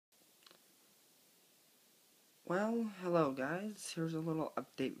Well, hello guys. Here's a little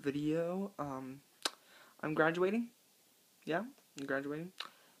update video. I'm graduating. Yeah, I'm graduating.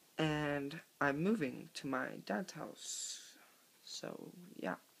 And I'm moving to my dad's house. So,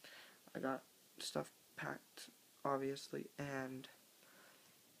 yeah. I got stuff packed, obviously, and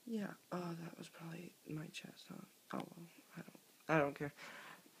yeah. Oh, that was probably my chest, huh? Oh well, I don't care.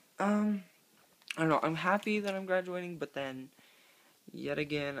 I don't know. I'm happy that I'm graduating, but then yet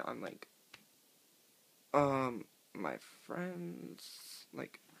again, I'm like my friends,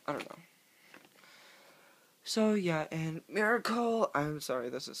 like, I don't know. So yeah, and Miracle, I'm sorry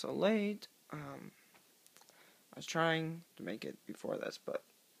this is so late. I was trying to make it before this, but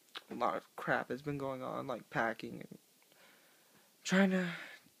a lot of crap has been going on, like packing and trying to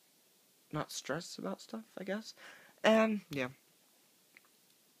not stress about stuff, I guess. And yeah.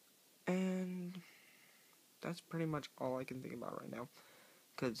 And that's pretty much all I can think about right now,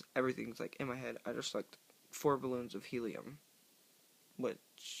 because everything's like in my head. I just like 4 balloons of helium,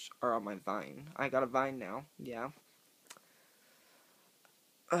 which are on my Vine. I got a Vine now, yeah.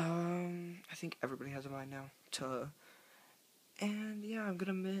 I think everybody has a Vine now. And yeah, I'm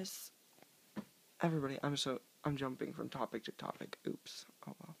gonna miss everybody. I'm jumping from topic to topic. Oops.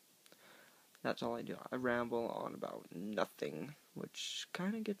 Oh well. That's all I do. I ramble on about nothing, which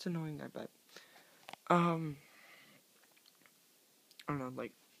kind of gets annoying, I bet. I don't know,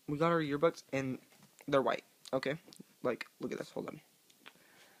 like, we got our yearbooks, and they're white, okay? Like, look at this, hold on.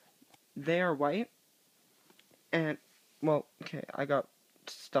 They are white, and, well, okay, I got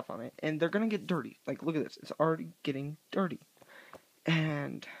stuff on it, and they're gonna get dirty. Like, look at this, it's already getting dirty.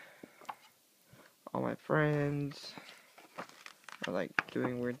 And all my friends are, like,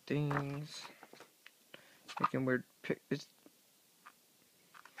 doing weird things, making weird pictures.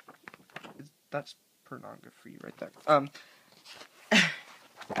 That's pornography right there.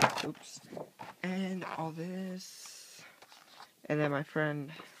 Oops. And all this. And then my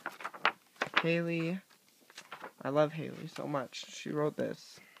friend Haley. I love Haley so much. She wrote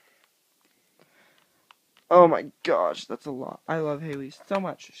this. Oh my gosh, that's a lot. I love Haley so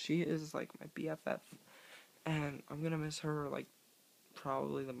much. She is like my BFF. And I'm gonna miss her like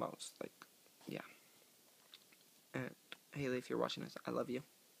probably the most. Like, yeah. And Haley, if you're watching this, I love you.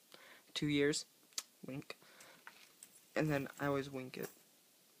 2 years. Wink. And then I always wink at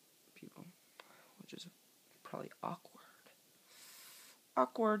people, which is probably awkward.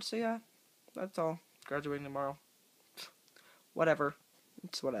 Awkward, so yeah. That's all. Graduating tomorrow. Whatever.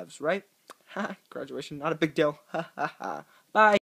 It's whatevs, right? Ha, graduation, not a big deal. Ha ha ha. Bye.